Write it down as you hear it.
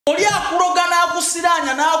nakuloga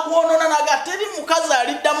nakusiranya nakuonona nagateri mukazi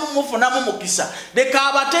aliddamu mufunamu mukisa leka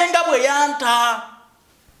abatenga bwe yanta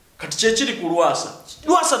kati kyekiri ku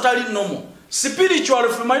Lwasa tali nomo spiritual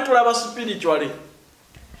fuma itulaba spiritual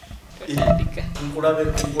nkulabe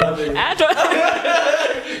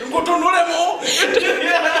nkutunulemo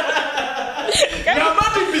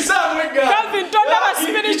Yamati bisamwega Calvin tonda ba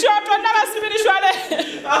spiritual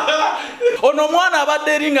ono mwana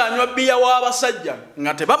abadde eringa anywa bbiya w'abasajja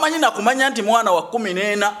nga tebamanyi nakumanya nti mwana wa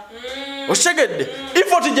 14 oshegedde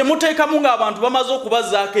ifoti gye muteekamu ng'abantu bamaze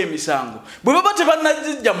okubazaako emisango bwe baba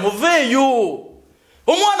tebannazijja muveeyo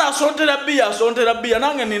omwana asontera bbiya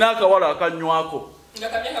nange nina akawala akanywako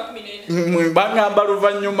bangamba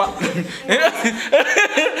luvannyuma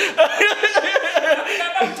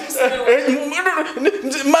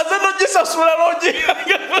maze nogisasula logi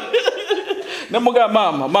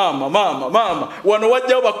nemugamba mama wano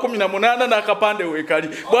wajjawo ba 18 n'akapande weekali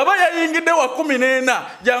bw'aba yayingidde wa 14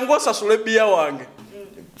 jangu osasula ebbiya wange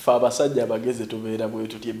fe abasajja abagezi tubeera bwe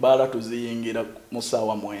tuti ebbaala tuziyingira mu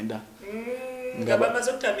ssaawa 9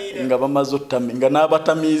 nga bamaze ottamira nga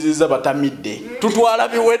n'abatamiiziza batamidde tutwala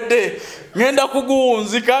biwedde ngenda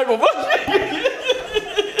kuguwunzika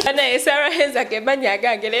naye Sarah Henza gemanya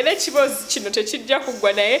agange leero ekibozi kino tekijja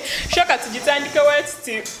kuggwa naye shoka tugitandikewo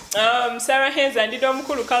tuti Sarah Henza ndida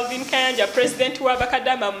omukulu Calvin Kayanja president wa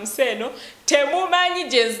bakadama Museno temumanyi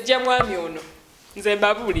gye nzija mwami ono nze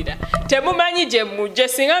mbabuulira temumanyi gye mujje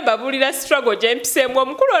singa mbabuulira struggle gye mpiseemu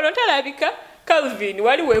omukulu ono talabika Calvin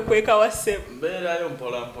wali wekweka wassemu mbeerayo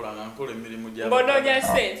mpola nga nkola emirimu gy'abonoonya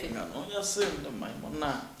ssente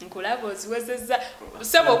nkulaba oziwezezza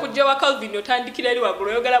sebo okujja wa Calvin otandikira eri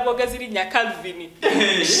waggulu oyogera bwogezi linnya Calvin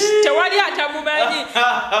tewali atamumanyi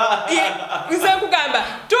nze nkugamba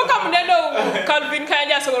tuuka munene Calvin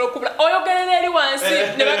Kayanja asobola okubula oyogerera eri wansi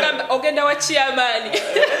ne bagamba ogenda wa chairman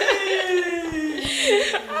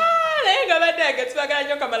Lenga badaga tubagala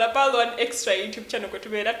nyo kamala palo on extra YouTube channel ko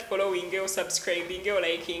tubera tu following o subscribing o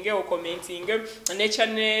liking o commenting ne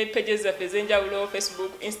channel pages za fezenja ulo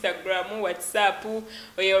Facebook, Instagram, WhatsApp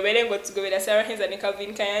oyobere ngo tugobera Sarah Henza ne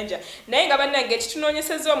Calvin Kayanja naye nga banange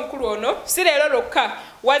kitunonyeseza omukulu ono sirero lokka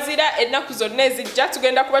wazira ennaku zonna ezijja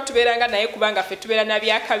tugenda kuba tuberanga naye kubanga fe tubera na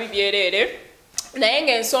byakabi byerere naye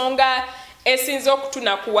ng'ensonga esinzo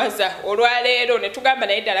okutuna kuwaza olwaleero ne tugamba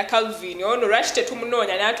naye ddala Calvin ono lwaki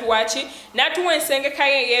tetumunoonya n'atuwaaki n'atuwa ensengeka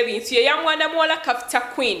y'ebintu ye yamwana muwala Kafta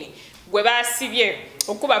Queen gwe baasibye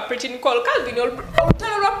okuba Pretty Nicole Calvin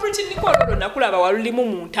olutalo lwa Pretty Nicole olwo nakulaba walulimu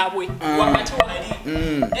mu ntabwe wakati wali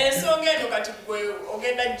ensonga eno kati gwe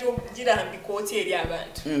ogenda girambika otya eri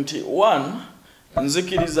abantu nti one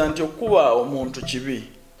nzikiriza nti okuba omuntu kibi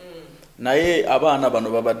naye abaana bano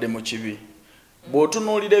babadde mu kibi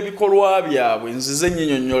bw'otunuulira ebikolwa byabwe nzize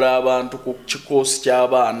nnyinnyonnyola abantu ku kikoosi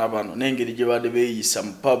ky'abaana bano n'engeri gye badde beeyisa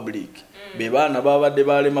mu public be baana babadde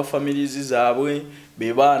balema families zaabwe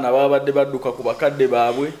be baana babadde badduka ku bakadde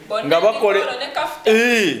baabwe nga bakole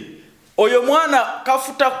oyo mwana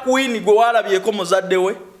Kafuta Queen gwe walabyeko muzadde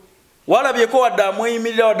we walabyeko wadde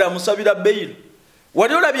amweyimirira wadde amusabira beyiro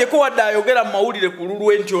wali olabyeko wadde ayogera mu mawulire ku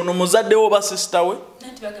lulwe nti ono muzadde we oba sisita we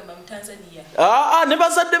ne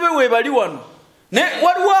bazadde be we bali wano ne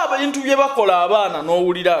waliwo ebintu bye bakola abaana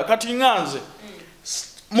n'owulira kati nganze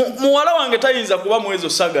muwala wange tayinza kuba mwezo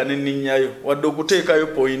saga nenninnyayo wadde okuteekayo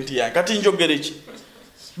pointi yange kati njogere ki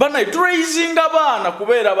bana traisinga abaana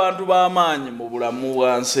kubeera abantu b'amaanyi mu bulamu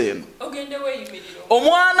bwansi eno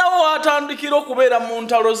omwana wo atandikira okubeera mu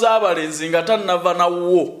ntalo z'abalenzi nga tannava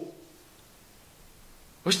nawwo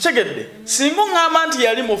okitegedde singa oŋŋamba nti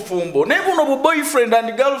yali mufumbo naye buno bu boyfriend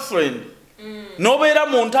and girlfriend nobeera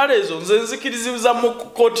mu ntalo ezo nze nzikiriza mu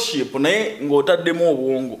courtship naye ng'otaddemu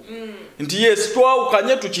obwongo nti yes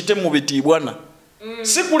twawukanye tukite mu bitiibwana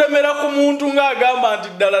si kulemera ku muntu ng'agamba nti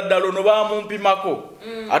ddala ono baamumpimako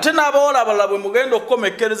ate n'abawala abalala bwe mugenda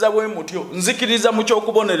okukomekkereza bwe mutyo nzikiriza mu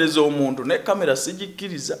ky'okubonereza omuntu naye kamera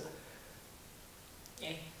sigikkiriza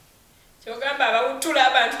kyogamba abawuttula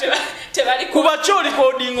abantu tebali kuba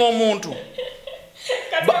kyolikodinga omuntu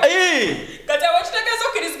kati awakitegeeza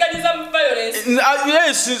okkiriziganyiriza mu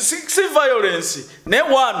violence si violence naye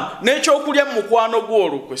one n'ekyokulya mu mukwano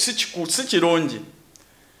gw'olukwe si kirungi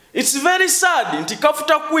it's very sad nti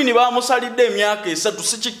Kafuta Queen baamusalidde emyaka 3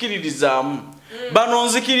 sikikkiririzaamu bano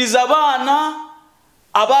nzikiriza baana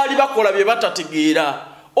abaali bakola bye batategeera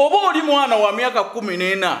oba oli mwana wa myaka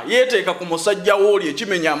 14 yeeteeka ku musajja wooli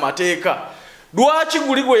ekimenya amateeka lwaki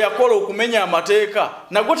guli gwe yakola okumenya amateeka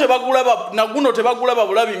naguno tebagulaba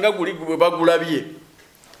bulabi nga guli gwe bagulabye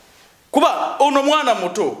kuba ono mwana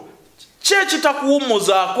muto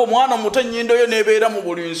kyekitakuwummuzaako mwana muto ennyindo yo nebeera mu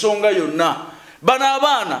buli nsonga yonna bano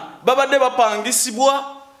abaana babadde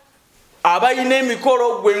bapangisibwa abayina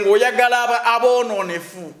emikolo gwe ng'oyagala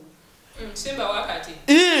aboononefu Simba wakati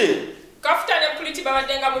kafuta ne puliti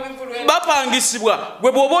babadenga mu bivulu bapangisibwa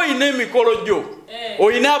gwe bwoba oyina emikolo gyo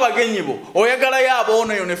oyina abagenyi bo oyagala yo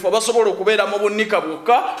aboononefu abasobola okubeera mu bunnika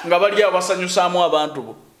bwokka nga bali abasanyusaamu abantu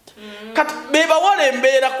bo kati bebawala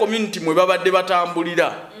embeera community mwe babadde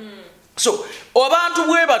batambulira so abantu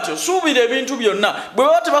bwe batyo suubira ebintu byonna bwe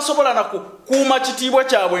baba tebasobola na kukuuma kitiibwa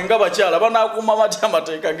kyabwe nga bakyala banaakuuma batya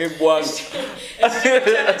amateeka g'eggwanga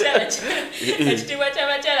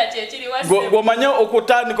gw'omanye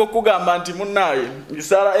okutandika okugamba nti munnaaye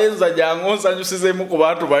Sara Henza jangu nsanyusizeemu ku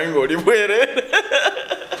bantu baye ng'oli bwereere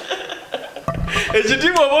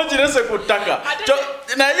ekitiibwa oba okirese ku ttaka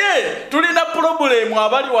naye tulina pulobulemu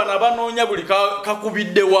abali wano abanoonya buli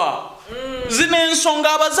kakubiddewa zino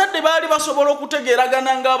ensonga abazadde baali basobola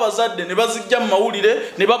okutegeeragana ng'abazadde ne bazijja mu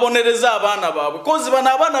mawulire ne babonereza abaana baabwe kozi bano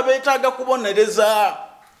abaana beetaaga kubonereza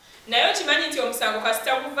naye okimanyi nti omusango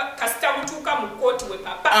kasita gutuuka mu kkooti we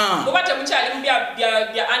papa oba temukyali mu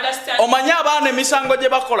bya understand omanye abaana emisango gye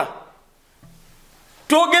bakola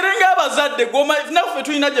twogere ng'abazadde naffe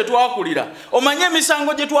tulina gye twakulira omanye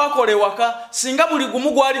emisango gye twakola ewaka singa buli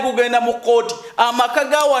gumu gwali gugenda mu kkooti amaka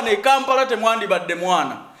gawana e Kampala temwandibadde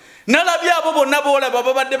mwana nalabye abo bonna boolaba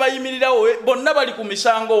babadde bayimirirawo bonna bali ku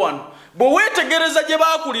misango wano bwe weetegereza gye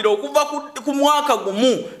baakulira okuva ku mwaka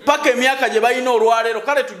gumu paka emyaka gye balina olwaleero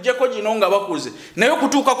kale tujjeko gino nga bakuze naye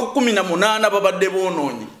okutuuka ku 18 babadde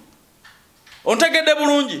boonoonyi ontegedde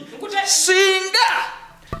bulungi singa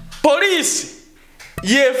poliisi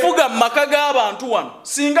yeefuga mu maka g'abantu wano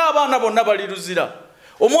singa abaana bonna bali luzira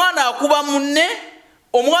omwana akuba munne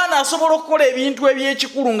omwana asobola okukola ebintu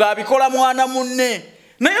eby'ekikulu ng'abikola mwana munne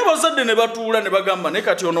naye abazadde ne batuula ne bagamba ne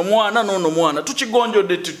kati ono mwana n'ono mwana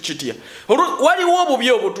tukigonjodde tukitya waliwo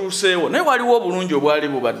obubi obutuuseewo naye waliwo obulungi obwali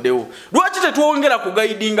bubaddewo lwaki tetwongera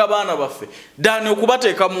kugayidinga baana baffe dani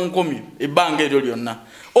okubateeka mu nkomyo ebbanga eryo lyonna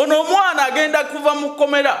ono omwana agenda kuva mu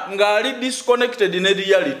kkomera ng'ali disconnected ne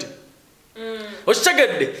reality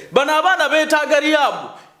okitegedde bano abaana beetaaga lyabu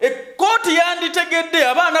ekkooti yanditegedde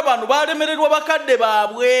abaana bano balemererwa bakadde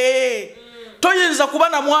baabwe toyinza kuba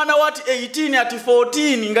na mwana wati 18 ati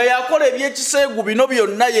 14 nga yakola ebyekiseegu bino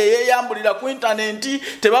byonna yeyeyambulira ku intaneti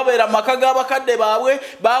tebabeera maka g'abakadde baabwe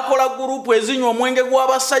bakola gurupu ezinywa omwenge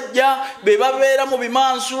gw'abasajja be babeera mu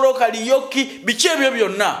Ebimansulo Kaliyoki biki ebyo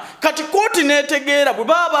byonna kati kooti neetegeera bwe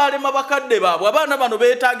baba balema bakadde baabwe abaana bano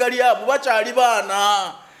beetaaga lyabo bakyali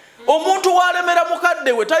baana omuntu walemera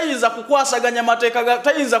mukadde we tayinza kukwasaganya mateeka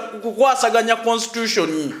tayinza kukwasaganya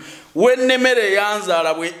constitution wennemere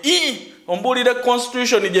yanzaala bwe ombulire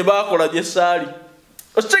constitution gye bakola gye saali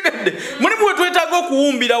okitegedde mulimu we twetaaga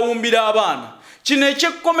okuwumbira abaana kino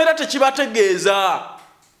ekyekkomera tekibategeeza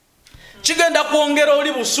kigenda kwongera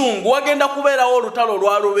oli busungu wagenda kubeerawo olutalo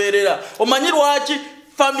lwalubeerera omanyi lwaki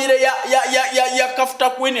famire ya Kafuta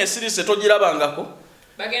Queen esirise togirabangako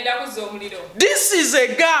bagenda kuzza omuliro this is a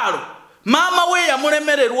girl mama we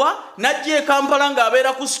yamulemererwa najja e Kampala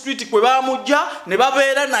ng'abeera ku street kwe baamujja ne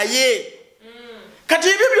babeera naye kati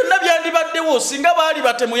ebyo byonna byandibaddewo singa baali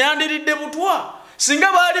batemuyandiridde butwa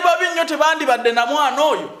singa baali babi nnyo tebandibadde na mwana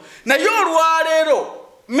oyo naye olwaleero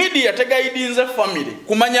media tegayidinze family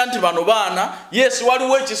kumanya nti bano baana yes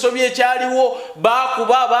waliwo ekisobyo ekyaliwo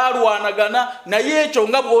baakuba baalwanagana naye ekyo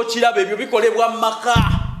nga bw'okiraba ebyo bikolebwa mu maka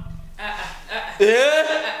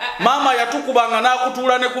mama yatukubanga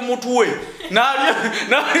nakutuula ne ku mutwe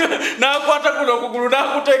nakwata kuno okugulu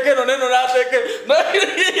nakuteeka eno neno nateeke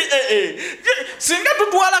singa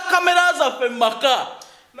tutwala kamera zaffe mu maka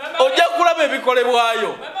ojja kulaba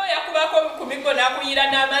ebikolebwayo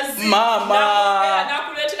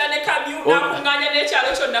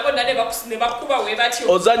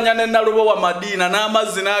ozanya ne nalubo wa Madina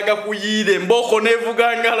n'amazzi n'agakuyiira embooko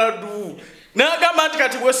nevuga ngaladu n'agamba nti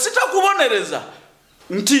kati bwe sitakubonereza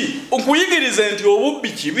nti nkuyigirize nti obubbi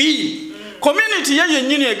kibi community ye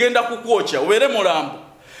yennyini egenda kukwokya obeere mulambo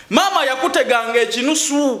maama yakuteganga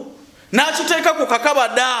ekinusu n'akiteeka ku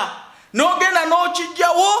kakabada n'ogenda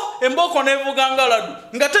n'okijjawo embooko nevuga ngaladu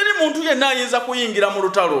nga teri muntu yenna ayinza kuyingira mu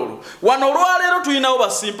lutalo olwo wano olwaleero tulinawo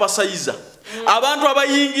basimpasayiza abantu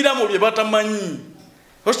abayingira mu bye batamanyi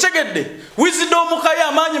okitegedde wisdom kaye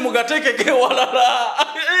amaanyi mugateekeko ewalala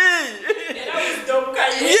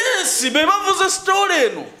yes be bavuze story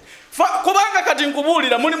eno kubanga kati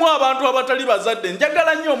nkubuulira mulimu abantu abatali bazadde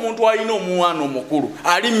njagala nnyo omuntu alina omwana omukulu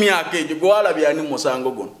ali myaka egyo gwe walabye ani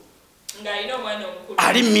musango guno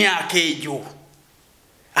ali myaka egyo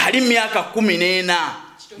ali myaka 14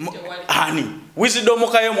 ani wisdom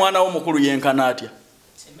kaye mwana wo mukulu yenkana atya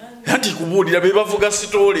Anti kubulira be bavuga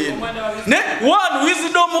story ne one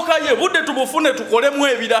wisdom kaye budde tubufune tukolemu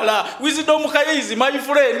ebirala wisdom kaye is my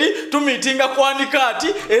friend tumitinga kwanikati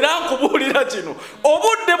era nkubulira kino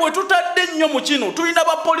obudde bwe tutadde nnyo mu kino tulina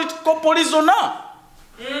ba political prisoner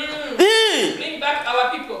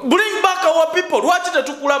bring back our people lwaki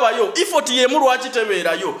tetukulabayo effort yemu lwaki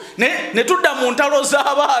tebeerayo ne tudda mu ntalo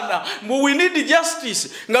z'abaana we need justice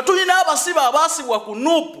nga tulina abasiba abaasibwa ku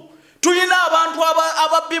nuupu tulina abantu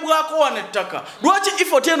ababbibwako wano ettaka lwaki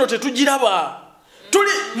effort eno tetugiraba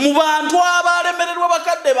tuli mu bantu abalemererwa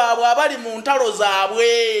bakadde baabwe abali mu ntalo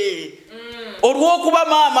zaabwe olw'okuba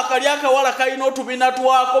maama kali akawala kalina otubina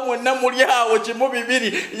twako mwenna muli awo kimu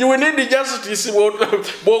bibiri you need justice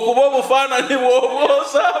bw'okuba obufaananyi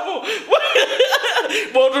bw'obwosaamu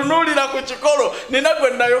bw'otunuulira ku kikolo nina gwe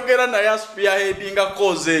nayogera naye aspearheadinga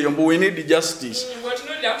cause eyo mbu we need justice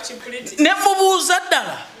ne mubuuza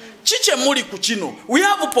ddala chiche muli ku kino we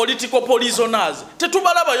have political prisoners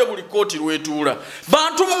tetubalabayo buli kooti lwetuula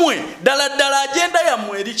bantu mmwe ddala agenda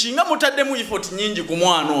yammwe erikinga mutaddemu effort nyingi ku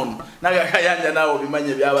mwana ono naga Kayanja naawe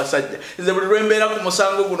bimanye by'abasajja nze buli lwembeera ku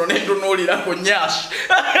musango guno nentunuulira ku nyaasi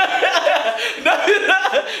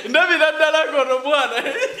ndabira ddala gono mwana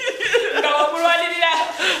nga wamulwanirira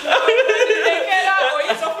ekera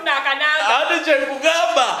oyinza okufuna akanamba ate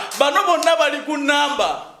kyekugamba bano bonna bali ku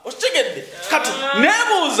namba okitegedde kati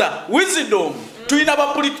nebuuza wisdom tulina ba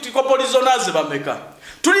political prisoners bameka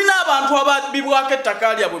tulina abantu ababbibwako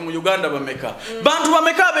ettaka lyabwe mu Uganda bameka bantu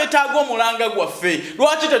bameka abeetaaga omulanga gwaffe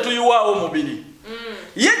lwaki tetuyiwaawo mubiri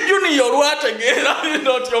ye junior lwategeera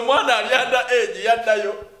nti omwana ali under age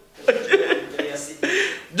yaddayo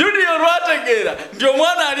junior lwategeera nti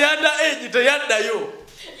omwana ali under age teyaddayo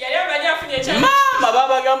mama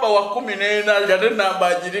babagamba wa 14 yate namba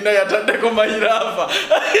agirina yataddeko mayirava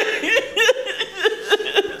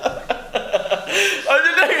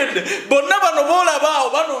bonna bano boolabaawo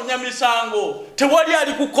banoonya misango tewali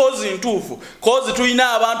ali ku kozi ntuufu kozi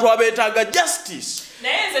tulina abantu abeetaaga justice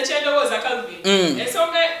naye nze kyendowooza Calvin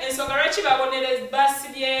ensonga lwaki babonereza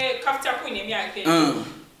basibye Kafta Queen emyaka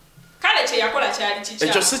kale kyeyakola kyali kikya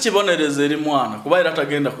ekyo si kibonereza eri mwana kuba era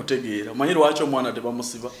tagenda kutegeera manyi lwaki omwana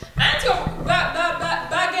tebamusiba anti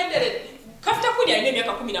bagendere Kafta Queen alina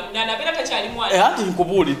emyaka 18 abeera takyali mwana anti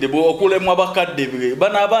nkubuulidde okulemwa bakadde be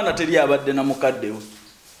bano abaana teri abadde na mukadde we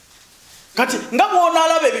kati nga bwona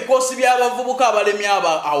alaba ebikoosi by'abavubuka abalemi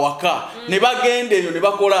awaka ne bagenda eyo ne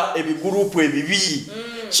bakola ebigurupu ebibi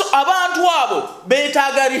so abantu abo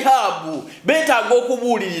beetaaga rehab beetaaga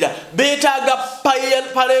okubuulirira beetaaga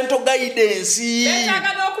parental guidance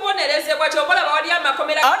beetaaga n'okubonerezebwa kyokola bawali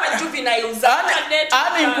amakomera juveniles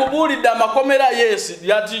ani nkubuulidde amakomera yes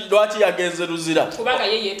lwaki yagenze luzira kubanga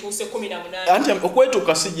ye yeetuuse 18 anti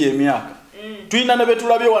okwetuuka si gy'emyaka tuyina ne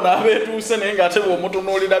betulabye wano abeetuuse naye ng'ate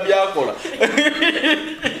bw'omutunuulira byakola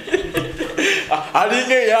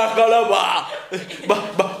alinga eyakalaba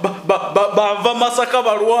banva Masaka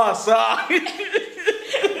balwasa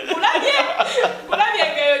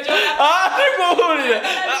kubuulira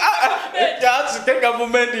kyasike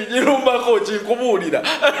gavumenti girumbako kinkubuulira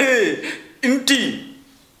nti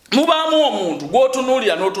mubaamu omuntu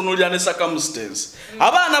gw'otunuulira n'otunuulira ne circumstance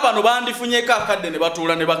abaana bano bandifunyeko akadde ne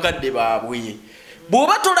batuula ne bakadde baabwe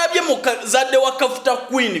bw'oba tolabye mukazadde wa Kafta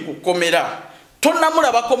Queen ku kkomera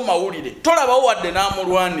tonnamulabako mu mawulire tolabawo wadde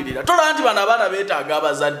n'amulwanirira tolaba nti bano abaana beetaaga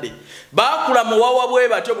abazadde baakula muwawa bwe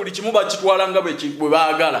batyo buli kimu bakitwala nga bwe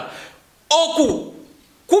baagala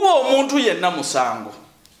kuba omuntu yenna musango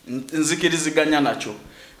nzikiriziganya nakyo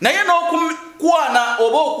naye n'okukwana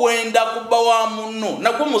oba okwenda kubba wa munno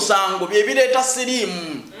nagwo musango byebireeta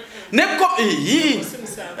siriimu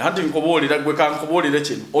anti nkubuulira gwe kankubuulire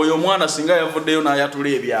kino oyo omwana singa yavuddeyo n'ayatula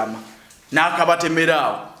ebyama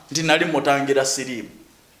n'akabatemeraawo nti nali mutangira siriimu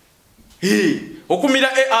okumira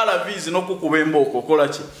ARVs n'okukuba embooko okola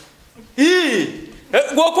ki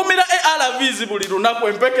gwokumira ARVs buli lunaku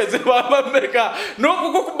empekeze bamameka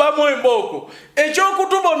n'okukukubamu embooko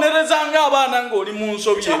ekyokutubonereza ng'abaana ng'oli mu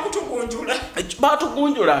nsobye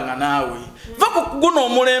batugunjulanga naawe va kuguno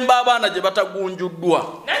omulembe abaana gye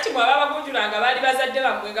batagunjuddwa nanti bwaba bagunjulanga baali bazadde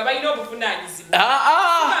bammwe nga balina obuvunaanyizibwa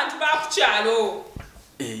bantu bakukyalo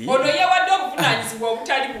ono yewadde obuvunaanyizibwa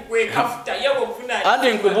obutali bugwekafuta yewe obuvunaanyizibwa andi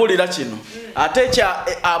nkubuulira kino ate kya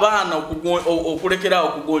abaana okulekeraawo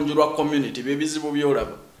okugonjulwa community byebizibu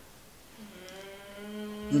byolaba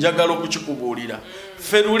njagala okukikubuulira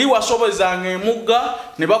ffe luli wasobozanga emugga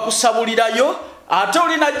ne bakusabulirayo ate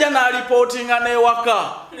olinajja n'alipootinga n'ewaka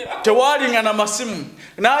tewaalinga na masimu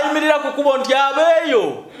n'ayimirira kukubo nti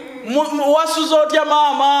abeeyo wasuza otya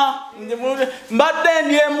maama mbadde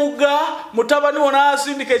ndi emugga mutabani wo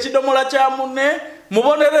n'asindika ekidomola kya munne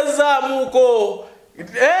mubonerezaamuko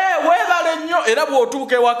weebale nnyo era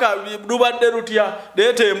bw'otuuka ewaka lubadde lutya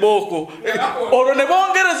leeta embooko olwo ne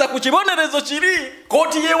bongereza ku kibonerezo kiri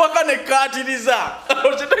kooti y'ewaka nekkaatiriza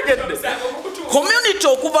okitegedde community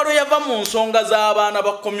okuva lwe yava mu nsonga z'abaana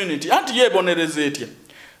ba community anti yeebonereza etya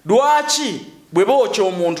lwaki bwe bookya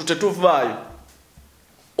omuntu tetuvaayo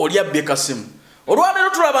oli abbye kasimu olwaleero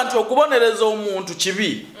tulaba nti okubonereza omuntu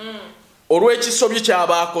kibi olw'ekisobyo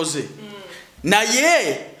ky'aba akoze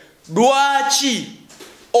naye lwaki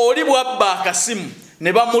oli bwabba akasimu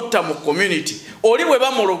ne bamutta mu community oli bwe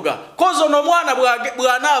bamuloga kozo n'omwana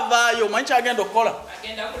bw'anaavaayo manyi kyagenda okukola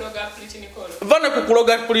vane ku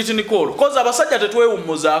kuloga Nicole kozo abasajja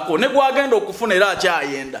tetwewummuzaako ne gwagenda okufuna era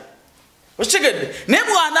akyayenda okitegedde naye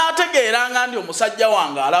bw'anaategeeranga ndi omusajja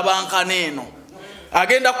wange alabankana eno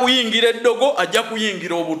agenda kuyingira eddogo ajja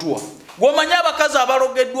kuyingira obutwa gw'omanyi abakazi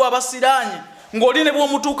abalogeddwa abasiraanye ng'oli ne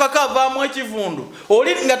bw'omutuukako avaamu ekivundu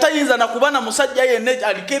oli nga tayinza nakuba na musajja yenna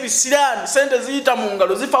aliko ebisiraani sente ziyita mu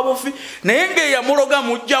ngalo zifa bufi naye ng'eyamuloga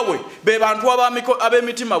mujja we be bantu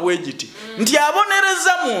ab'emitima bwe giti nti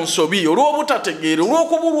abonereza mu nsobi olw'obutategeera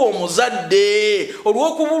olw'okubulwa omuzadde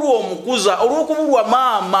olw'okubulwa omukuza olw'okubulwa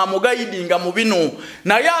maama mugayidinga mu bino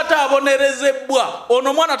naye ate abonerezebwa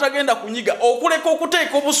ono mwana tagenda kunyiga okuleka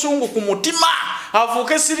okuteeka obusungu ku mutima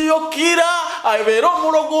afuuke siriyokira abeere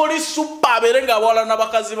omulogo oli suppa abeere ng'abawala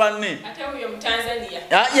n'abakazi banne ate huyo mu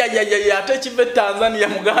Tanzania ate kive Tanzania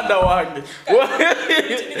muganda wange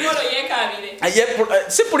Nicole yekabire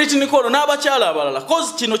si Pretty Nicole n'abakyala abalala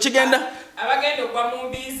kozi kino kigenda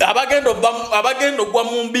abagenda ogwa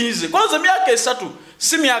mu mbizi kozi emyaka 3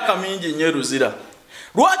 si myaka mingi nnyo eruzira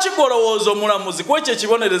lwaki golowooza omulamuzi kwekyo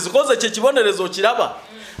ekibonerezo kozi ekyo ekibonerezo okiraba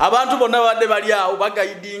abantu bonna badde bali awo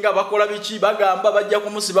bagayidinga bakola biki bagamba bajja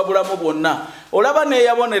kumusiba bulamu bwonna olaba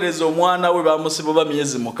neeyabonereza omwana we bamusiba ba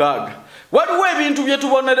myezi 6 waliwo ebintu bye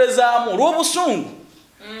tubonerezaamu olw'obusungu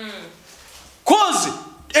kozi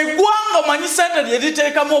eggwanga omanyi sente lye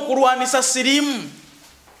liteekamu okulwanisa siriimu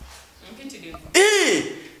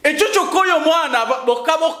ekyo kyokka oyo omwana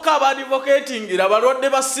bokka abadivoketingira abalwadde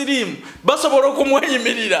ba siriimu basobola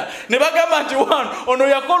okumweyimirira ne bagamba nti ono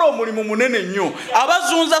yakola omulimu munene nnyo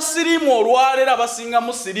abazunza siriimu olwaleero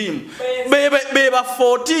abasingamu siriimu beba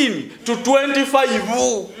 14 to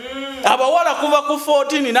 25 abawala kuva ku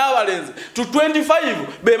 14 n'abalenzi to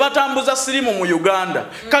 25 be batambuza siriimu mu Uganda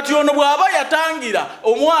kati ono bw'aba yatangira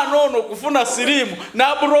omwana ono okufuna siriimu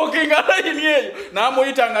n'aburokinga layini eyo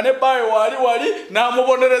n'amuyitanga ne bayo wali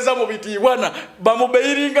n'amubonereza mu bitiibwana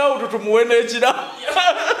bamubeyiringa out tumuwe n'ekira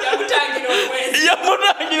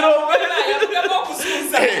yamutangira omwezi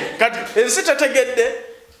kati ensi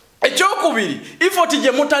tetegedde ekyokubiri ifoti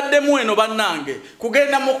gye mutaddemu eno bannange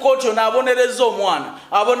kugenda mu kooti n'abonereza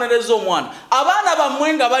omwana abaana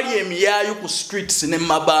bammwe nga bali emiyaayu ku streets ne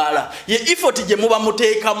mabaala ye ifoti gye muba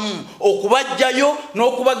muteekamu okubajjayo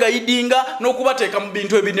n'okubagayidinga n'okubateeka mu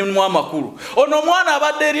bintu ebirimu amakulu ono omwana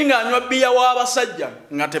abadde eri ng'anywa bbiya w'abasajja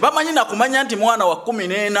nga tebamanyi nakumanya nti mwana wa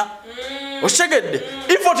 14 okitegedde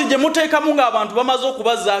ifoti gye muteekamu ng'abantu bamaze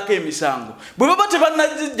okubazaako emisango bwe baba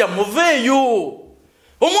tebannazijja muveeyo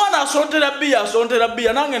omwana asontera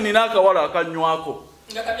bbiya nange nina akawala akanywako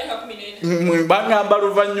bangamba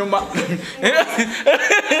luvannyuma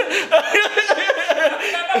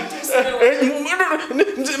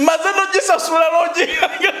maze nogisasula logi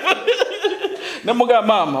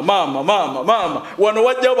nemugamba mama wano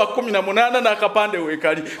wajjawo ba 18 n'akapande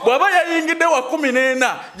weekali bw'aba yayingidde wa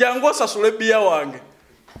 14 jangu osasula bbiya wange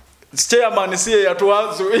chairman siye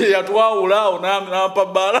yatwawulaawo n'ampa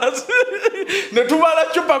balance ne tubala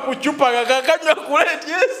chupa ku chupa kakanywa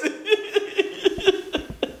kuleti yesi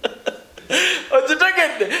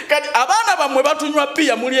okitegedde kati abaana bamwe batunywa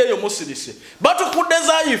bbiya muli eyo musirise batukudde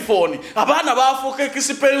za iPhone abaana baafuuka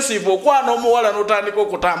expensive okwana omuwala n'otandika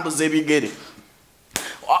okutambuza ebigere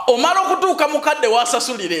omala okutuuka mukadde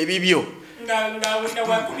wasasulira ebibyo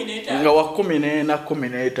nga wa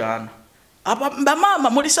 14 bamama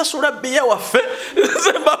mulisasula bbiya waffe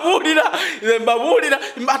nze mbabuulira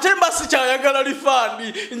ate mba sikyayagala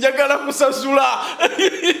lifandi njagala kusasula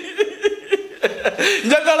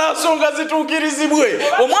njagala nsonga zituukirizibwe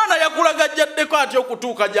omwana yakulaga ajjaddeko ati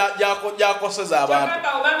okutuuka gyakoseza abantu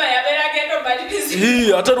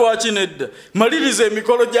ate lwaki nedda maliriza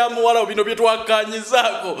emikolo gya muwala bino bye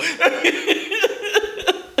twakanyizaako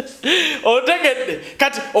otegedde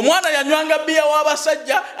kati omwana yanywanga bbiya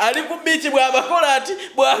w'abasajja ali ku biiki bwakola ati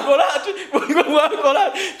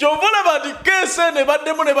kyovula bati kese ne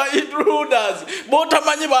baddemu ne ba intruders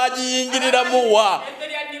botamanyi bagiyingiriramuwa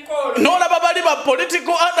n'olaba bali ba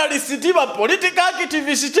political analyst ba political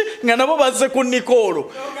activist nga nabo bazze ku Nicole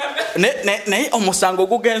naye omusango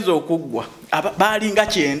gugenza okuggwa baalinga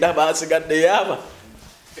 9 basigadde yaba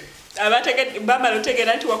bamala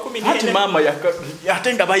otegera nti wa 10 ati mama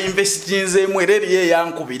ate nga bayinvestinzeemu era eriyo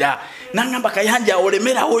eyankubira nangamba Kayanja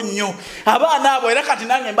olemerawo nnyo abaana abo era kati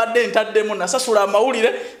nange mbadde ntaddemu nasasula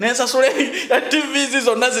amawulire nensasula TVs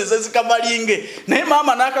zonna zezikamalinge naye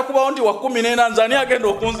mama n'akakubawo nti wa 14 nzani agenda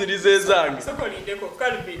okunziriza ezange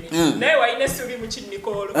naye wayina essuubi mu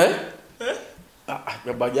Nicole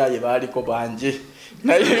bajaye baaliko banje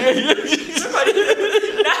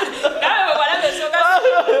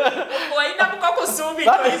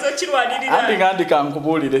andi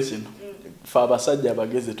kankubuulire kino fe abasajja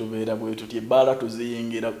abagezi tubeera bwe tuti ebbaala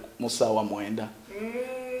tuziyingira mu ssaawa 9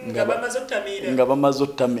 nga bamaze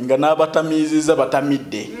ottamira nga n'abatamiiziza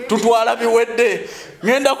batamidde tutwala biwedde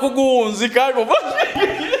ngenda kuguwunzika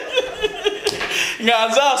nga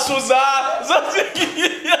nzaasuza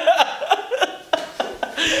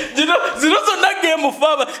zino zonna game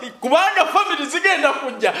faba kubanga family zigenda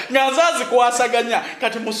kujja nga nzazikwasaganya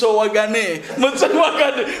kati musowagane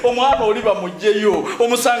omwana oli bamugjeyo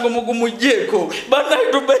omusango mugumujjeeko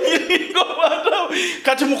banaitubayingo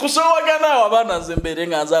kati mukusowagana awo abaana nze mbeere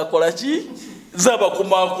nga nzakola ki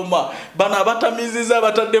zabakumakuma bano abatamiziza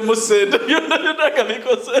abataddemu ssente byonna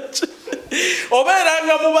kabikoze ki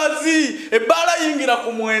obeeranga mubazi ebbaala yingira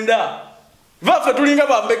ku 9 vafe tulinga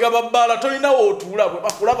bambega babbaala tolinawo otuula bwe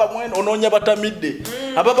bakulaba mwene onoonya batamidde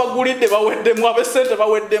ababagulidde baweddemu abesente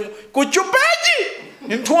baweddemu ku cupeegi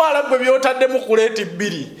ntwala gwe byotaddemu ku leeti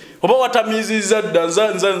 2 oba watamiizizza dda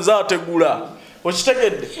nzaategula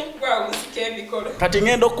okitegedde kati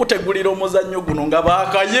ngenda okutegulira omuzannyo guno nga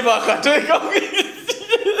bakaye bakateeka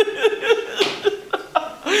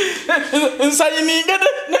nsayininge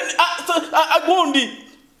agundi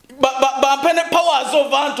bampene powers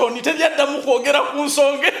of Anthony tebyaddamu kwogera ku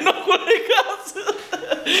nsonga eno kulekasi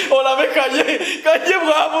olabe kaye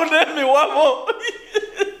bwabuna emiwabo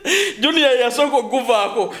Junior yasooka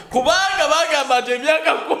okuvaako kubanga bagamba nti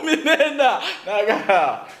emyaka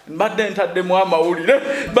 14 mbadde ntaddemu amawulire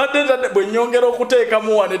mbadde ntadde bwe nnyongera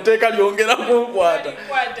okuteekamu wano etteeka lyongera kunkwata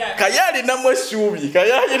kaye alinamu essuubi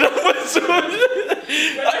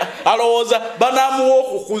alowooza banaamuwa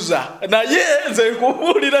okukuza naye nze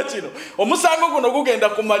nkubuulira kino omusango guno gugenda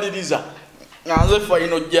kumaliriza nze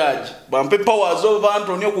final judge bampe powers of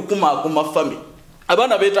Anthony okukumaakuma family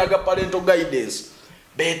abaana beetaaga parental guidance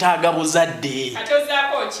beetaaga buzadde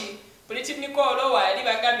atozaako ki politi Nicole wali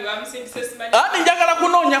bagambi bamusindise simanyi njagala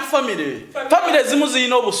kunoonya family ezimu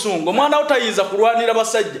zirina obusungu omwana wo tayinza kulwanira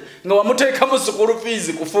basajja nga wamuteekamu school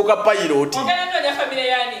fees kufuuka pilot ogenoonya family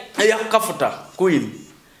yani eyakafuta queen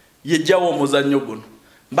yejjawo omuzannyo guno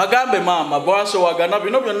mbagambe maama bwasowagana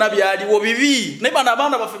bino byonna byaliwo bibi naye bano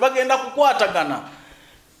abaana baffe bagenda kukwatagana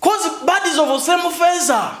cause bodies of the same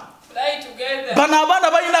feather bano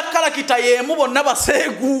abaana balina kalakita yeemu bonna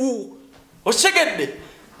baseegu okitegedde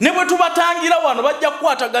ne bwe tubatangira wano bajja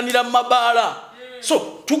kukwataganira mu mabaala so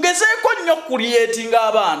tugezeeko nnyo kulietinga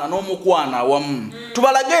abaana n'omukwana awamu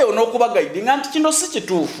tubalageyo n'okubagaidinga nti kino si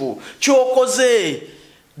kituufu kyokoze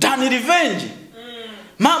dani revenge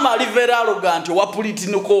mama aliveera arrogant wa politi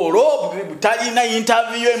Nicole talina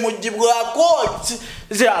interview emugibwako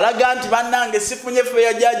alaga nti bannange sifunye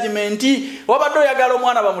fair judgment wabadde oyagala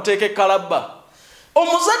omwana bamuteeke kalaba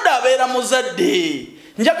omuzadde abeera muzadde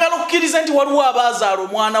njagala okukkiriza nti waliwo abaazaala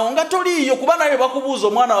omwana wo nga toliiyo kuba naye bakubuuza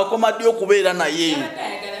omwana wakoma ddi okubeera naye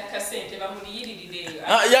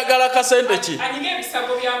yagala kasente ki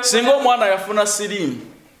singa omwana yafuna sirimu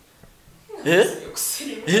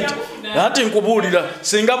ati nkubuulira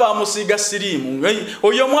singa bamusiiga sirimu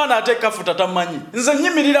oyo omwana ate kafuta tamanyi nze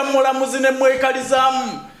nyimirira mulamuzi ne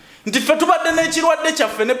mwekalizaamu nti ffe tubadde n'ekirwadde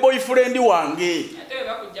kyaffe ne boyfriend wange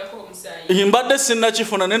mbadde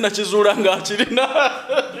sinnakifuna ne nakizuula ng'akirina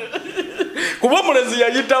kuba omulenzi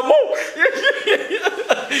yayitamu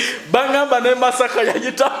bangamba ne Masaka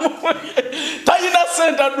yayitamu talina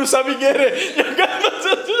ssente addusa bigere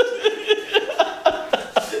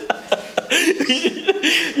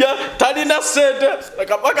talina sente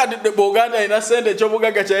kabaka bwoganda alina sente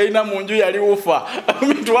ekyobugaga kyalina mu nju yali ufa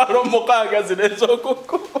 6,000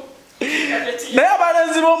 zinezokuku naye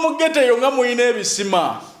abalenzi b'omugeteyo nga muyina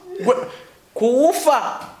ebisima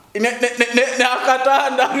kuufa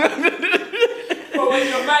n'akatanda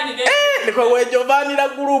kwewejovanira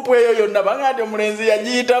gurupu eyo yonna banga nti omulenzi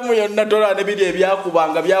yagiyitamu yonna tola ne biri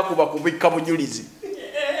ebyakubanga byakuba kubikka bujulizi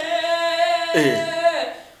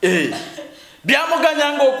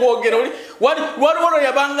byamuganyanga okwogera waliwo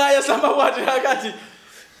yabanga ayasama bwatira kati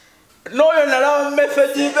N'oyo nalaba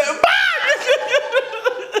message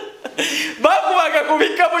bakubaga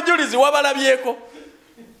kubika bujulizi wabalabyeko.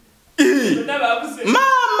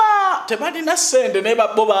 Mama tebalina sente ne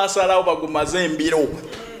bo basalawo bagumaze embiro.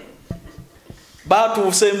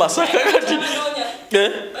 Batuuse Masaka kati.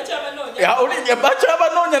 Ya olinye bacha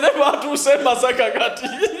abanonya ne batuuse Masaka kati.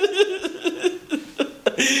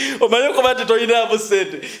 Omanyi ko bati toyina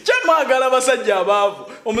abusente. Kyamagala basajja abaavu.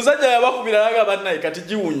 Omusajja yabakubira laga bannaye kati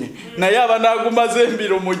giwunye. Naye abanagumaze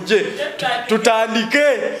embiro mujje.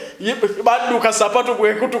 Tutandike. Badduka sapatu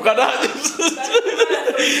kwekutuka naje.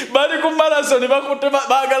 Bali ku marathon bakutte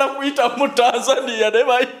bagala kuyita mu Tanzania ne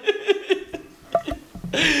bayi.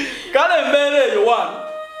 Kale mbere eyo wana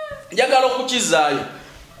njagala okukizaayo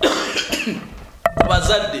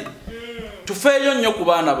bazadde tufeeyo nnyo ku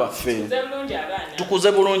baana baffe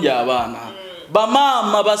tukuze bulungi abaana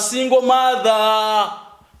bamaama basingo mother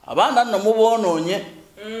abaana nno mubonoonye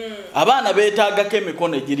abaana beetaagako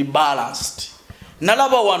emikono egiri balanced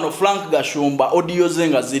nalaba wano Frank Gashumba audio ze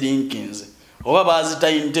nga zirinkinze oba bazita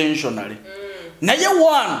intentionally naye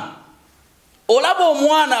wana olaba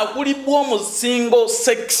omwana akulibwa omusingo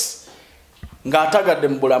sex ng'atagadde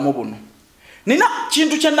mu bulamu buno. Nina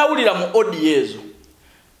kintu kye nawulira mu audio ezo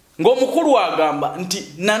ng'omukulu agamba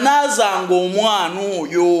nti nanaazanga omwana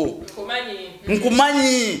oyo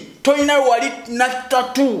nkumanyi toyina wali na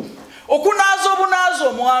tatu okunaaza obunaaza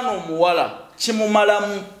omwana omuwala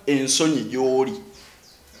kimumalamu ensonyi gy'oli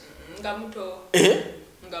nga muto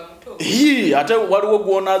ate waliwo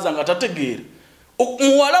gw'onaaza nga tategeera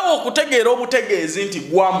muwala wo okutegeera obutegeezi nti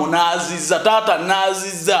gwamunaaziza taata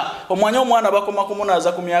naaziza omwanya omwana bakoma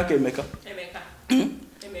kumunaaza ku myaka emeka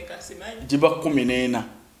simanyi giba 14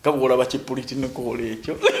 kabuula bakipuliti Nicole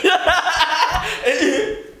ekyo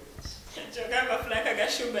kyogamba Frank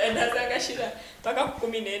Gashumba endazagashira paka ku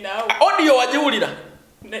 14 awo audio wagiwulira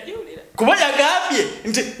nagiwulira kuba yagambye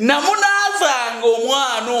nti namunaazanga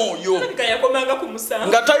omwana oyo yakomanga ku musango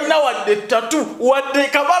nga talina wadde tatu wadde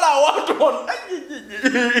kabala awantu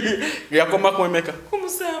yakoma ku emeka ku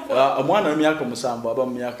musango omwana w'emyaka 7 aba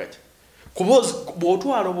mu myaka ki kubozi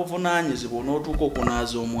bw'otwala obuvunaanyizibwa onootuuka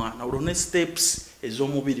okunaaza omwana olwo ne steps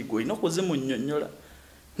ez'omubiri gwe olina okuzimunnyonnyola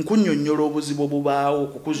nkunnyonnyola obuzibu obubaawo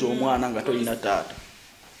okukuza omwana nga tolina taata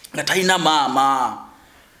nga talina maama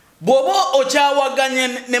bw'oba okyawaganye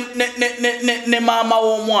ne maama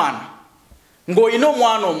w'omwana ng'olina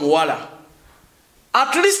omwana omuwala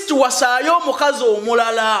at least wasaayo omukazi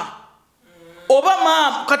omulala oba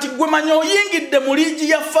maama kati gwe manya oyingidde mu liigi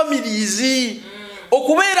ya families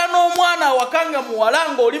okubeera n'omwana awakanga muwala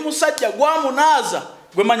ng'oli musajja gwamunaaza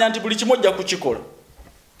gwe manya nti buli kimu ojja kukikola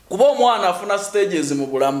kuba omwana afuna stages mu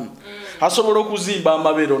bulamu asobola okuzimba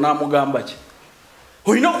amabeero n'amugamba ki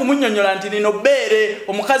olina okumunnyonnyola nti lino bbeere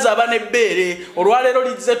omukazi aba n'ebbeere olwaleero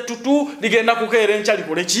lize ettutu ligenda kukeera enkya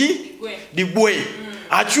likole ki ligwe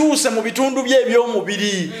akyuse mu bitundu bye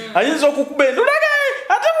eby'omubiri ayinza okukuba endulaga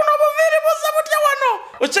ate buno obuviiri buzza butya wano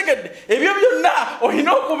okitegedde ebyo byonna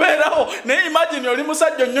olina okubeerawo naye imagine oli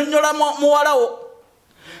musajja onnyonnyola muwalawo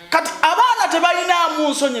kati abaana tebalinamu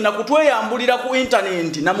nsonyi na kutweyambulira ku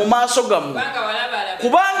intaneti na mu maaso gammwe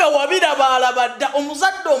kubanga wabirabaalaba dda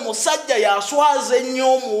omuzadde omusajja yaswaza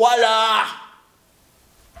ennyo omuwala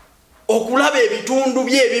okulaba ebitundu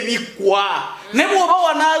bye ebibikkwa ne bw'oba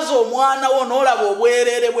wanaaza omwana wo n'olaba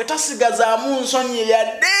obwereere bwe tasigazaamu nsonyi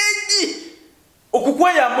yaddeegi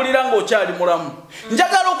okukweyambulira ng'okyali mulamu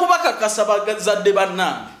njagala okubakakasa bazadde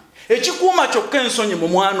bannange ekikuuma kyokka ensonyi mu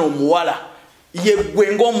mwana omuwala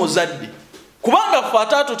yeggwe ng'omuzadde kubanga ffe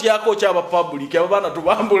ate tutyako kyaba public abo baana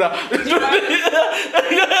tubambula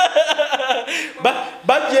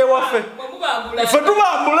bajja ewaffe ffe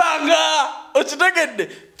tubambulanga okitegedde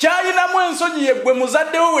kyayinamu ensonyi yeggwe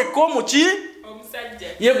muzadde we wekka omuki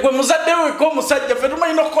yeggwe muzadde we wekka omusajja ffe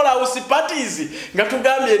tumanyi okukola house parties nga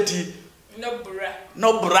tugambye nti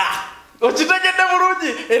no bra okitegedde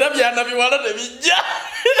bulungi era byana biwala tebijja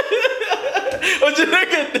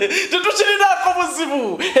okitegedde tetukirinaako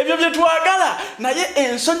buzibu ebyo bye twagala naye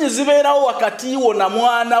ensonyi zibeerawo wakati wo na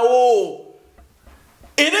mwana wo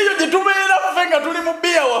era eyo gye tubeera ffe nga tuli mu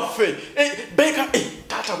bbiya waffe beeka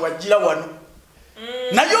taata bwajjira wano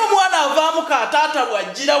naye omwana avaamu ka taata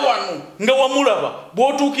bwajjira wano nga wamulaba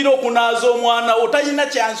bw'otuukira okunaaza omwana wo talina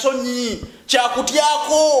kyansonyi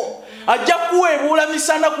kyakutyako ajja kuweebuula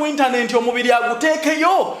misana ku intaneti omubiri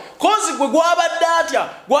aguteekeyo kozi gwe gwabadde atya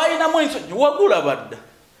gwalinamu ensonyi wagulaba dda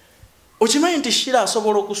okimanyi nti shira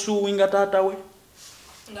asobola okusuuwinga taata we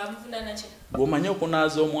gweomanyi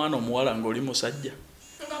okunaaza omwana omuwala ng'oli musajja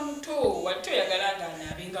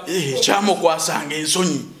kyamukwasanga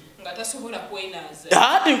ensonyi katasobola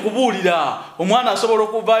kwenaza ati nkubuulira omwana asobola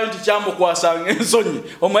okuvaayo nti kyamukwasanga ensonyi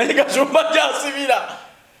omanyi kasumba gyasibira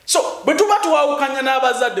so bwe tuba tuwawukanya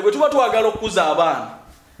n'abazadde bwe tuba twagala okukuza abaana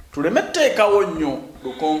tuleme tteekawo nnyo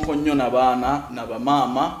lukonko nnyo n'abaana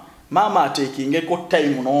maama ateekingeko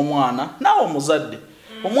time n'omwana naawe omuzadde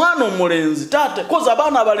omwana omulenzi taate koza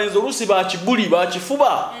abaana abalenzi oluusi bakibuli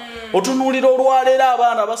bakifuba otunuulira olwaleero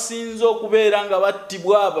abaana basinze okubeera nga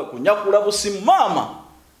battibwa kunyakula busimu maama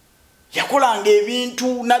yakolanga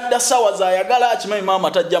ebintu nadda sawa zaayagala akimanyi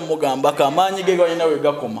maama tajja mugambako amaanyi ge galina we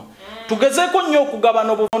gakoma tugezeeko nnyo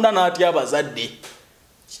okugabana obuvunda n'atya abazadde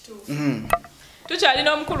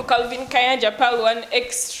tukyalina omukulu Calvin Kayanja Pal 1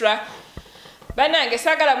 Extra Banange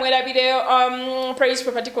sagala mwerabire Praise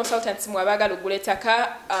Property Consultants mwabagala ogula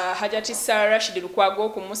ettaka Atiisa Rashid Lukwago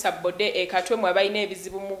ku Musa Bode ekatwe mwabayina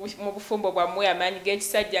ebizibu mu bufumbo bwammwe amaanyi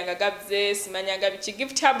g'ekisajja nga gabze simanyanga biki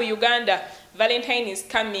Gift Hub Uganda Valentine is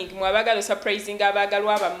coming mwabagala surprising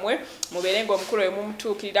abagalwa bammwe muberenga omukulu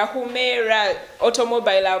emumutuukirira Humera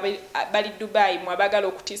Automobile bali Dubai mwabagala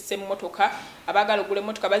okutissa emmotoka abagala ogula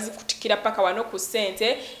emmotoka bazikutikira paka wano ku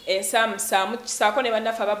ssente ensamusamu kisaako ne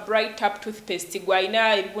bannafe aba Bright Up Toothpaste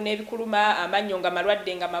gwayina ebibuna ebikuluma amannyo nga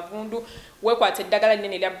malwadde nga mavundu wekwata eddagala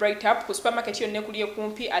nnene lya Bright Up ku supermarket yonna ekuli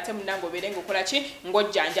kumpi ate munnange obeerenga okola ki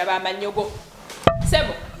ng'ojjanjaba amanyogo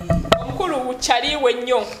sebo omukulu kyaliwe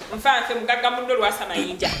nnyo nfanfe mugagga mundo lwasa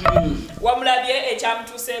mayinja wamulabye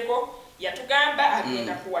ekyamutuuseeko yatugamba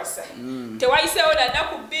agenda kuwasa tewayiseewo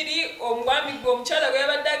nanaku bbiri omwami gwe omukyala gwe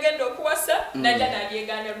yabadde agenda okuwasa najja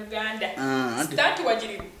n'abyeganda Luganda sitanti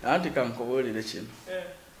wagirimu anti kankubuulire kino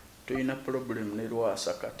tulina problem ne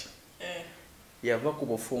lwasa kati yava ku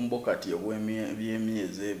bufumbo kati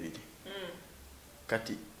obw'emyezi ebiri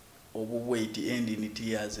kati obubweti ending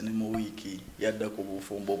tears ne mu wiiki yadda ku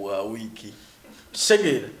bufumbo bwa wiiki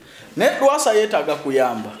kisegeera ne lwasa yeetaaga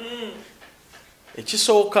kuyamba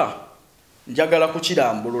ekisooka njagala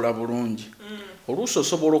kukirambulula bulungi oluusi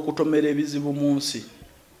osobola okutomera ebizibu mu nsi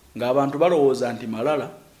ng'abantu balowooza nti malala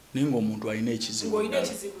naye ng'omuntu alina ekizibu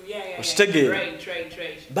okitegeera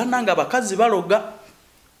bannanga abakazi baloga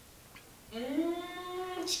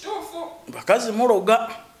bakazi muloga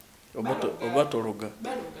oba tologa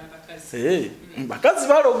bakazi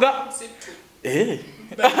baloga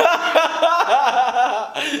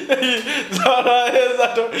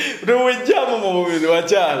Ruwijjamu mu mubiri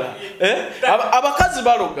wakyala abakazi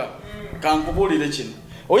baloga kankubuulire kino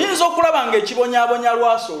oyinza okulaba ng'ekibonyaabonya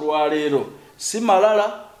lwasa olwaleero si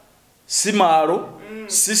malala si maalo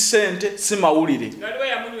si ssente si mawulire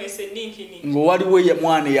ng'owaliwo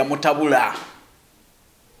mwana eyamutabula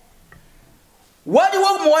waliwo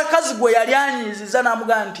omuwakazi gwe yali anyiiziza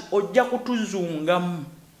n'amugamba nti ojja kutuzungamu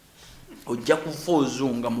ojja kufa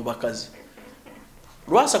ozunga mu bakazi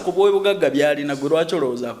lwasa ku bwebugagga byalina gwe lwaki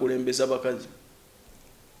olowooza akulembesa bakazi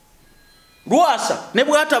lwasa ne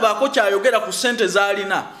bwatabaako kyayogera ku ssente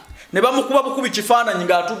z'alina ne bamukuba bukubi kifaananyi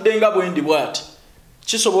ng'atudde nga bwendi bw'ati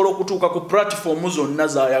kisobola okutuuka ku pulatifomu zonna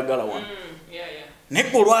z'ayagala wano naye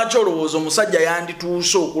gwe lwaki olowooza omusajja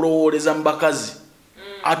yandituuse okulowooleza mu bakazi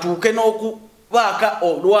atuuke n'okubaaka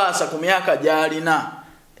olwasa ku myaka gy'alina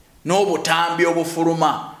n'obutambi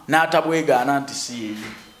obufuluma n'atabwegaana nti si yeyo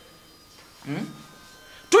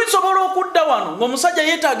tulisobola okudda wano ng'omusajja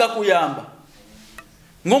yeetaaga kuyamba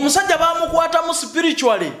ng'omusajja bamukwatamu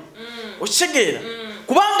spiritually okitegeera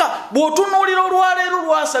kubanga bw'otunuulira olwaleero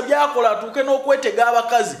lwasa byakola atuuke n'okwetega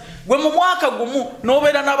abakazi gwe mu mwaka gumu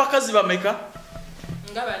n'obeera n'abakazi bameka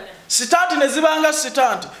sitanti ne zibanga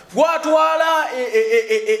sitanti gwatwala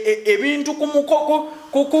ebintu ku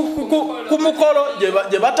mukolo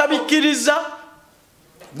gye batabikkiriza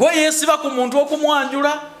gwe yeesiba ku muntu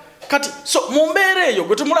okumwanjula kati so mu mbeera eyo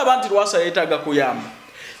gwe tumulaba nti lwasa yeetaaga kuyamba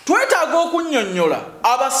twetaaga okunnyonnyola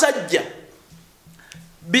abasajja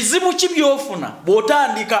bizibu ki by'ofuna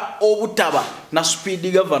bw'otandika obutaba na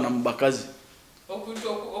speed governor mu bakazi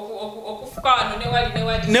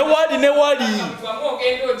newali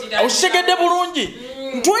okitegedde bulungi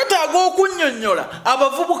twetaaga okunnyonnyola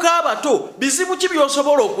abavubuka abato bizibu ki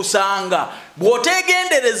by'osobola okusanga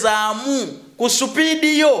bw'otegenderezaamu ku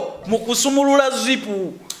supiidi yo mu kusumulula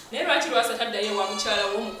zipu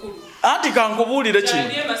anti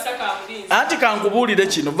kankubuulire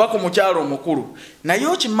kino va ku mukyalo omukulu naye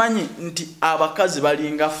okimanyi nti abakazi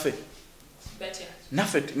balinga ffe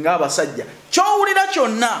naffe ng'abasajja kyowulira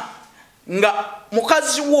kyonna nga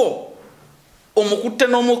mukazi wo omukutte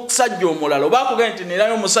n'omusajja omulala oba akugambye nti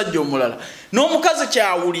nerayo omusajja omulala n'omukazi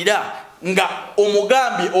kyawulira nga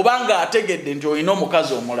omugambye oba ng'ategedde nti olina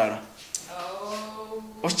omukazi omulala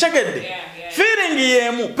okitegedde feeling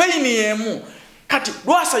y'emu pain y'emu kati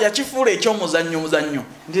Lwasa yakifuula ekyomuzannyo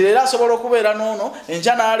nti leero asobola okubeera n'ono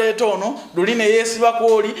enkya n'aleeta ono luli ne yeesibako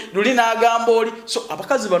oli luli n'agamba oli so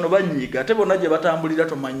abakazi bano banyiiga ate bonna gye batambulira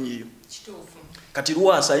tomanyiiyo kati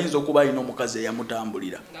Lwasa ayinza okuba alina omukazi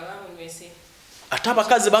eyamutambulira ate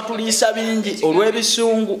abakazi batuliisa bingi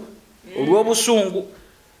olw'ebisungu olw'obusungu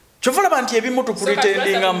kyova laba nti ebimu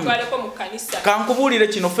tupulitendingamu kankubuulire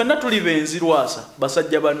kino ffenna tuli benzi Lwasa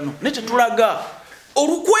basajja banno ne tetulaga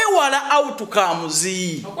olukwewala outcomes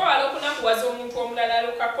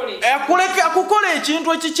akukola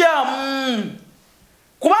ekintu ekikyamu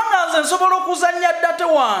kubanga nze nsobola okuzannya ddate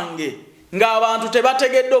wange ng'abantu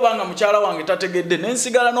tebategedde obanga mukyala wange tategedde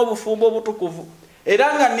nensigala n'obufumbo obutukuvu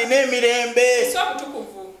era nga nnina emirembe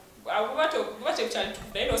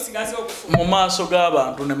mu maaso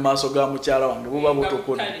g'abantu ne mu maaso ga mukyala wange buba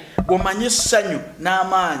butukuvu bw'omanyi essanyu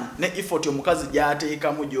n'amaanyi ne effort omukazi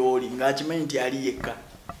gy'ateekamu gy'oli ng'akimanyi nti ali yekka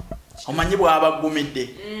omanyi bw'aba aggumidde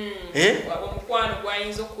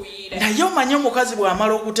naye omanyi omukazi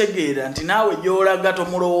bw'amala okutegeera nti naawe gy'olaga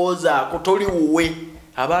tomulowoozaako toli wuwe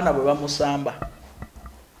abaana bwe bamusamba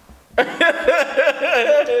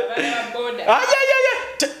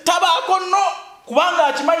tabaako nno kubanga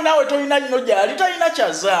akimanyi naawe tolina nnyo gyali talina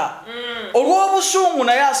kyaza olw'obusungu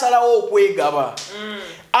naye asalawo okwegaba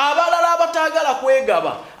abalala abataagala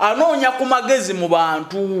kwegaba anoonya ku magezi mu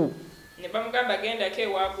bantu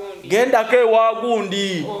gendako ewa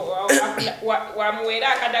gundi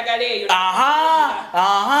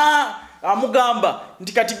amugamba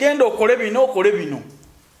nti kati genda okole bino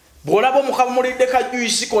bw'olaba omukamulidde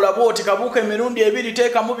kajuyisi kola bwoti kabuuka emirundi ebiri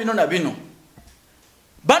teekamu bino na bino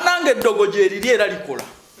bannange eddogo gye liri era likola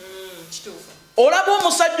olaba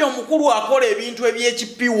omusajja omukulu akola ebintu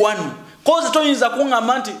ebyekipiwanu kozi toyinza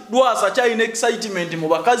kuŋŋamba nti Lwasa kyalina excitement mu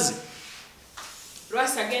bakazi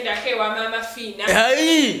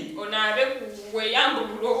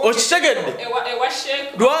okitegedde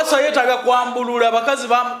Lwasa yeetaaga kwambulula abakazi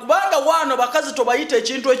kubanga waano bakazi tobayita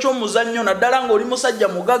ekintu eky'omuzannyo naddala ng'oli musajja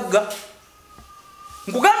mugagga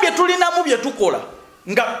nkugambye tulinamu bye tukola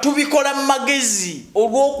nga tubikola mu magezi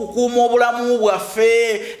olw'okukuuma obulamu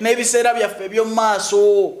bwaffe n'ebiseera byaffe eby'omu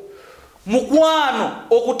maaso mukwano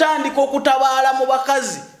okutandika okutabaala mu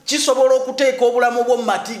bakazi kisobola okuteeka obulamu bwo mu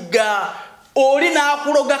matigga oli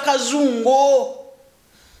n'akuloga kazungo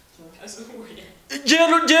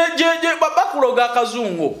bakuloga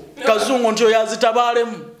kazungo nti oyo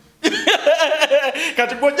azitabaalemu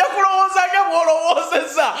kati gojja kulowoozanga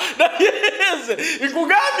bw'olowoozeza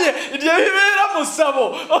nkugambye nti ebibeera mu ssabo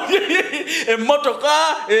emmotoka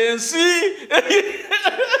ensi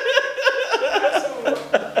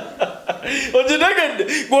okitegedde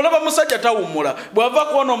bw'olaba musajja tawummula bw'ava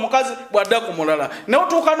kuwona omukazi bw'adda ku mulala naye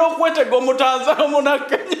otuuka n'okwetega omutanzano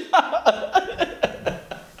munakkenya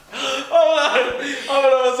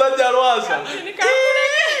abula musajja Lwasa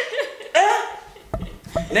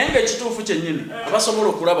naye ngaekituufu kyennyini abasobola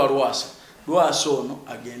okulaba Lwasa ono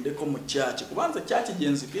agendeko mu kyaki kubanza kyaki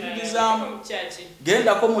gyenzikiririzaamu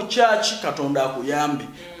gendako mu kyaki Katonda akuyambe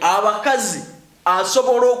abakazi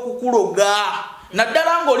asobola okukuloga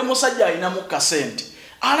naddala ng'oli musajja alinamu kasente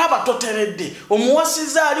alaba toteredde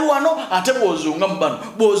omuwasiza ali wano ate bw'ozunga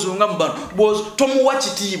mu bano tomuwa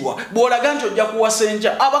kitiibwa bw'olaga nti ojja kuwasa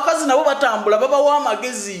enkya abakazi nabo batambula babawa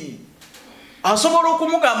amagezi asobola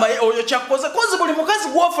okumugamba oyo kyakkoze kozi buli mukazi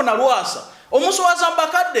gw'ofuna Lwasa omusowaza mu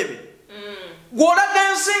bakadde be gw'olaga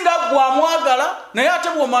ensi nga gwamwagala naye ate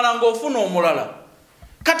bw'omala ng'ofuna omulala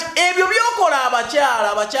kati ebyo byokola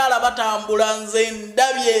abakyala batambula nze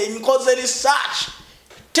ndabye nkoze research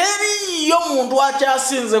teriyo muntu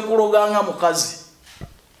akyasinze kuloganga mukazi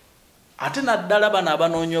ate naddala bano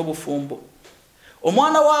abanoonya obufumbo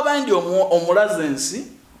omwana w'abandi omulaze ensi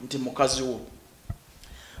nti mukazi wo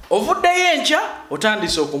ovuddeyo enkya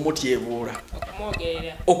otandise okumutyebuula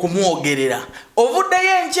okumwogerera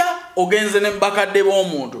ovuddeyo enkya ogenze ne mbakadde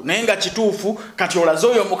b'omuntu naye nga kituufu kati olaze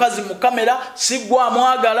oyo omukazi mu kamera siggwa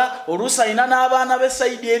amwagala oluusi alina n'abaana be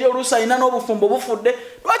sayidi eri oluusi alina n'obufumbo bufudde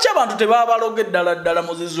lwaki abantu tebabaloga ddala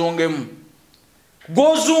muzizungemu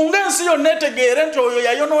gw'ozunga ensi yonna etegeere nti oyo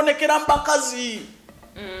yayonoonekera mu bakazi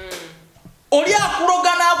oli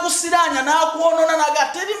akuloga n'akusiraanya n'akwonona naga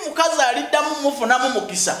teri mukazi aliddamu mufunamu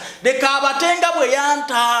mukisa leka abatenga bwe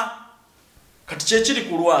yanta kati kyekiri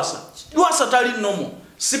ku Lwasa tali nomo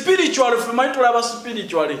spiritual fumanyi tulaba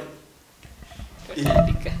spiritual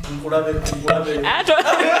nkulabe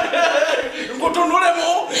nkutunulemu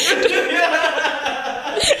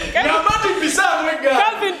ngambati bisamwega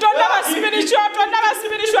Calvin tonda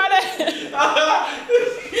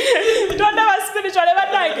ba spiritual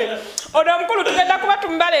badage ono mukulu tugenda kuba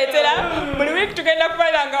tumba tubaleetera buli wiiki tugenda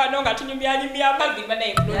kubalanga wano nga tunyumyanyumya amaggi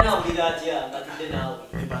bannange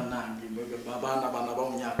abaana bana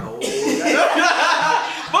bawunyaka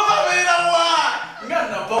bababeera wa nga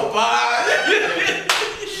napapa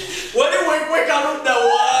wali wekaludda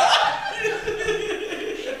wa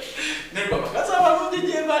negwe abakazi abalungi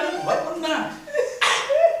gye bali babuna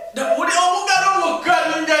buli omugalo wokka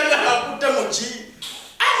ningali akutte muki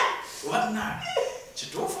wanna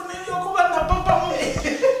kituufu neryokuba napapamu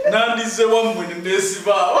nandize wammwe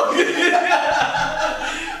nesiba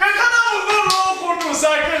kakala mugalo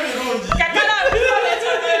okuntuusaako ebirungi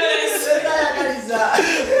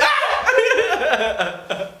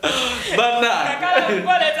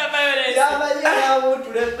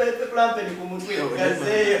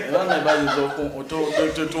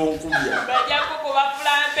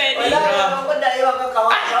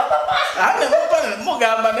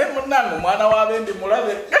mugamba naye munange omwana w'abendi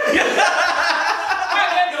mulabe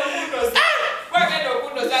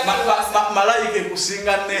malayika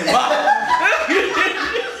ekusinga nema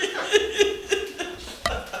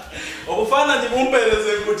obufaananyi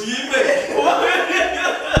bumpeereze nkutiimbe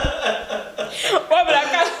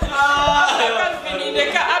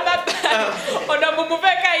wabulakazinindeka amabali ono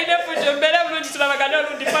mumuveka ayina efujjo mbeera bulungi tulabagana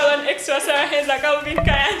olundi Balina extra Henza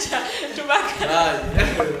Kayanja tubaka